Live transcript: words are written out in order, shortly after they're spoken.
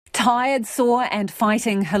Tired, sore and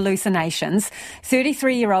fighting hallucinations,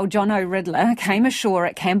 33-year-old Jono Ridler came ashore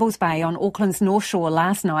at Campbells Bay on Auckland's North Shore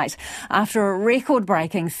last night after a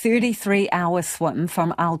record-breaking 33-hour swim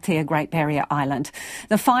from Aotea Great Barrier Island.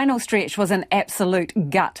 The final stretch was an absolute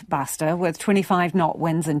gut-buster with 25-knot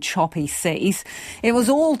winds and choppy seas. It was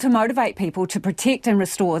all to motivate people to protect and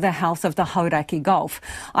restore the health of the Hauraki Gulf.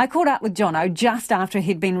 I caught up with Jono just after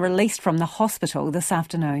he'd been released from the hospital this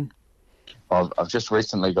afternoon. I've just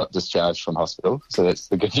recently got discharged from hospital, so that's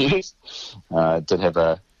the good news. Did have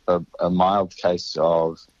a mild case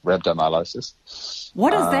of rhabdomyolysis.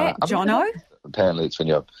 What is that, Jono? Apparently it's when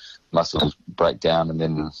your muscles break down and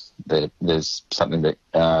then there's something that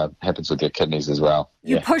happens with your kidneys as well.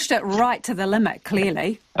 You pushed it right to the limit,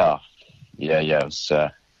 clearly. Oh, yeah, it was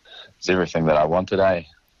everything that I wanted,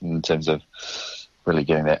 in terms of really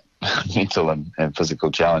getting that mental and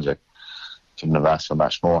physical challenge. I couldn't have asked for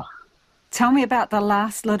much more. Tell me about the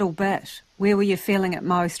last little bit. Where were you feeling it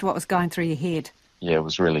most? What was going through your head? Yeah, it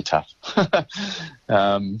was really tough.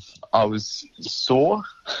 I was sore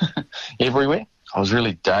everywhere. I was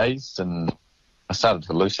really dazed and I started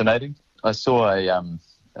hallucinating. I saw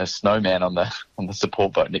a snowman on the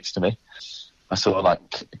support boat next to me. I saw like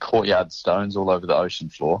courtyard stones all over the ocean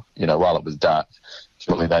floor, while it was dark.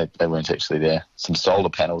 Surely they weren't actually there. Some solar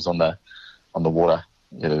panels on the water.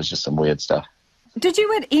 Yeah, there was just some weird stuff. Did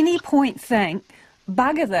you at any point think,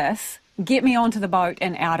 bugger this, get me onto the boat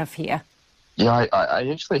and out of here? Yeah, I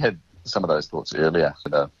actually had some of those thoughts earlier for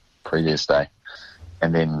the previous day.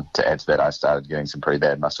 And then to add to that, I started getting some pretty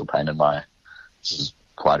bad muscle pain this is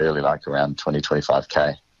quite early, like around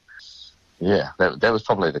 25k. Yeah, that was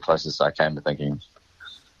probably the closest I came to thinking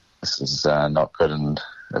this is not good, and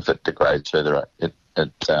if it degrades further, it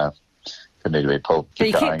could need to be pulled. But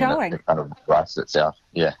you kept going. It kind of rights itself,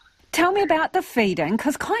 yeah. Tell me about the feeding,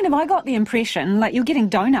 because I got the impression like you're getting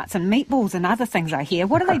donuts and meatballs and other things I hear.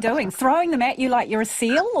 What are they doing? Throwing them at you like you're a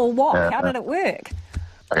seal or what? How did it work?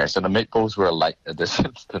 Okay, so the meatballs were a late addition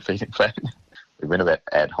to the feeding plan. We went about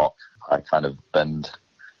ad hoc. I kind of binned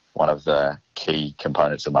one of the key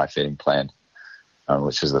components of my feeding plan,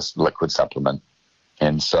 which is this liquid supplement.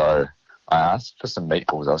 And so I asked for some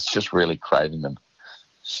meatballs. I was just really craving them.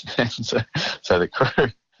 And so the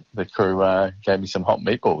crew gave me some hot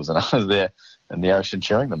meatballs, and I was there in the ocean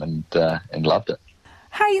chewing them and loved it.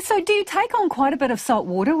 Hey, so do you take on quite a bit of salt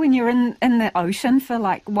water when you're in the ocean for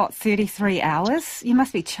 33 hours? You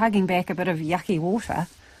must be chugging back a bit of yucky water.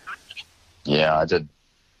 Yeah, I did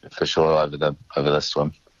for sure over the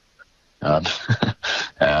swim. Got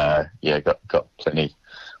plenty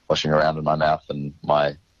washing around in my mouth, and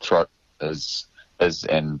my throat is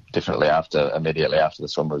and definitely immediately after the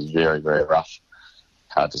swim was very, very rough.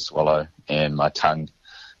 Hard to swallow, and my tongue,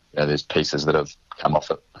 there's pieces that have come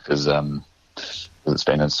off it because it's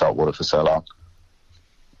been in salt water for so long.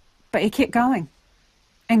 But you kept going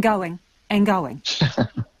and going and going.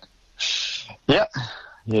 Yeah.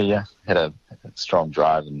 Had a strong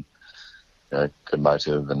drive and good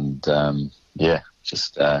motive, and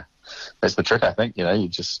just that's the trick, I think. You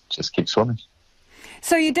just keep swimming.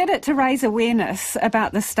 So you did it to raise awareness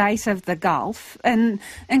about the state of the Gulf. And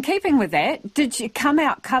in keeping with that, did you come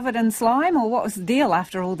out covered in slime, or what was the deal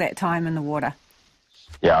after all that time in the water?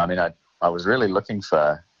 Yeah, I mean, I was really looking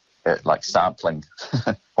for, sampling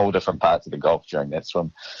all different parts of the Gulf during that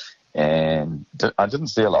swim. And I didn't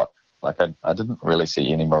see a lot. I didn't really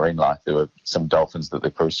see any marine life. There were some dolphins that the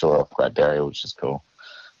crew saw off Great Barrier, which is cool.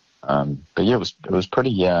 But yeah, it was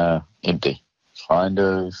pretty empty. Kind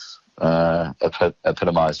of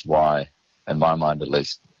epitomised why, in my mind at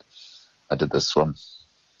least, I did this swim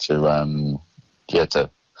to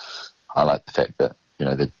highlight the fact that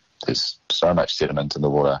there's so much sediment in the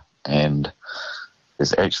water, and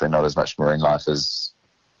there's actually not as much marine life as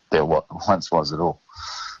there once was at all,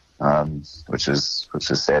 which is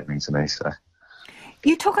saddening to me. So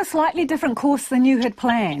you took a slightly different course than you had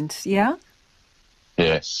planned, yeah?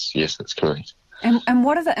 Yes, that's correct. And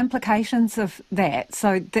what are the implications of that?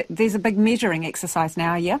 So there's a big measuring exercise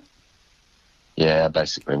now, yeah? Yeah,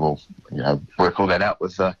 basically we'll work all that out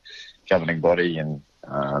with the governing body and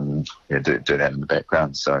do that in the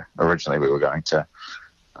background. So originally we were going to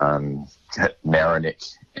hit narrow neck,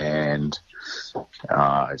 and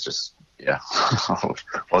I just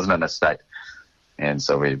wasn't in a state, and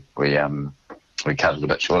so we cut it a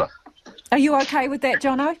bit shorter. Are you okay with that,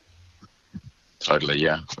 Jono? Totally,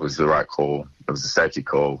 yeah. It was the right call. It was a safety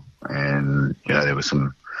call, and there was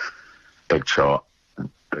some big shot,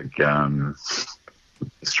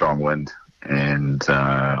 strong wind, and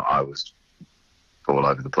I was all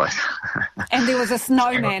over the place. And there was a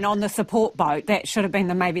snowman on the support boat. That should have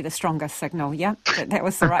been maybe the strongest signal, yeah? That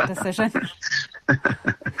was the right decision.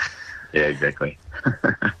 Yeah, exactly.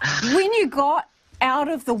 When you got out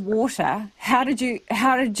of the water, how did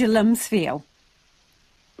your limbs feel?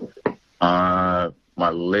 My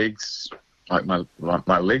legs,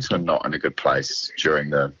 my legs were not in a good place during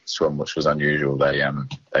the swim, which was unusual.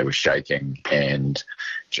 They were shaking and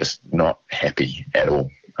just not happy at all.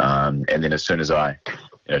 And then as soon as I,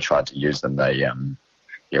 tried to use them,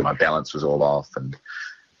 my balance was all off, and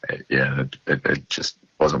it just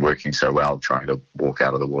wasn't working so well trying to walk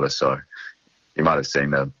out of the water. So you might have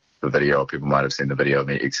seen the video, or people might have seen the video of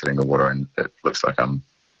me exiting the water, and it looks like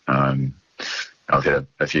I've had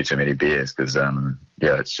a few too many beers because,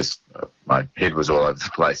 it's just my head was all over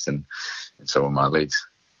the place, and so were my legs.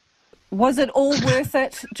 Was it all worth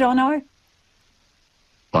it, Jono?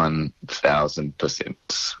 1,000%.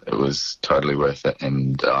 It was totally worth it,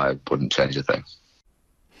 and I wouldn't change a thing.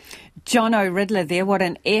 Jono Ridler there, what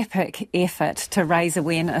an epic effort to raise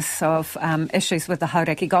awareness of issues with the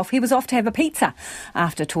Hauraki Gulf. He was off to have a pizza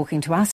after talking to us.